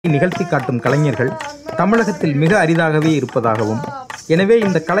நிகழ்த்தி காட்டும் கலைஞர்கள் தமிழகத்தில் மிக அரிதாகவே இருப்பதாகவும், எனவே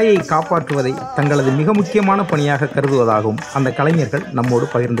இந்த கலையை காப்பாற்றுவதை தங்களது மிக முக்கியமான பணியாக கருதுவதாகவும் அந்த கலைஞர்கள் நம்மோடு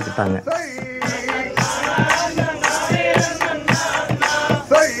பகிர்ந்துக்கிட்டாங்க.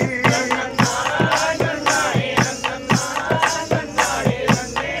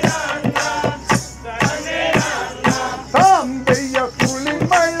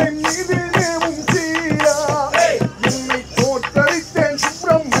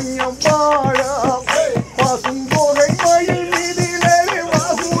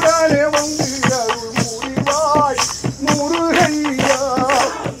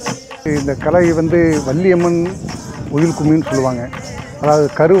 இந்த கலை வந்து வள்ளி அம்மன் உயில் கும்மின்னு சொல்லுவாங்க. அதாவது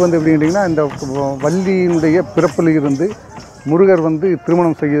கரு வந்து எப்படி கேட்டிங்கன்னா, இந்த வள்ளியினுடைய பிறப்பில் இருந்து முருகர் வந்து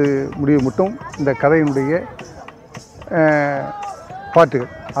திருமணம் செய்ய முடிய மட்டும் இந்த கதையினுடைய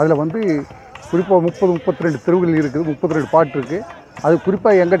பாட்டுகள். அதில் வந்து குறிப்பாக 32 தெருவுகள் இருக்குது, 32 பாட்டு இருக்குது. அது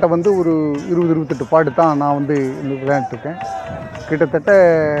குறிப்பாக எங்கிட்ட வந்து ஒரு 20-28 பாட்டு தான் நான் வந்து விளையாண்டுருக்கேன். கிட்டத்தட்ட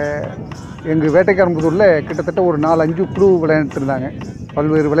எங்கள் வேட்டைக்காரன் புதூரில் கிட்டத்தட்ட ஒரு 4-5 குழு விளையாண்டுருந்தாங்க.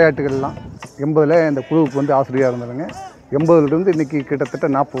 பல்வேறு விளையாட்டுகள்லாம் 80ல் இந்த குழுவுக்கு வந்து ஆசிரியராக இருந்தாங்க. 80லேருந்து இன்றைக்கி கிட்டத்தட்ட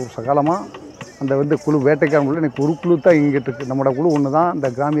 40 வருஷ காலமாக அந்த வந்து குழு வேட்டைக்காரன் குழு இன்றைக்கி ஒரு குழு தான் இங்கே இருக்குது. நம்மளோட குழு ஒன்று தான். இந்த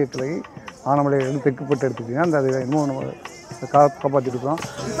கிராமிய கலை ஆனமலையிலேருந்து தெற்குப்பட்டு எடுத்துக்கிட்டிங்கன்னா அந்த அது இன்னும் நம்ம காப்பாற்றிட்டு இருக்கோம்.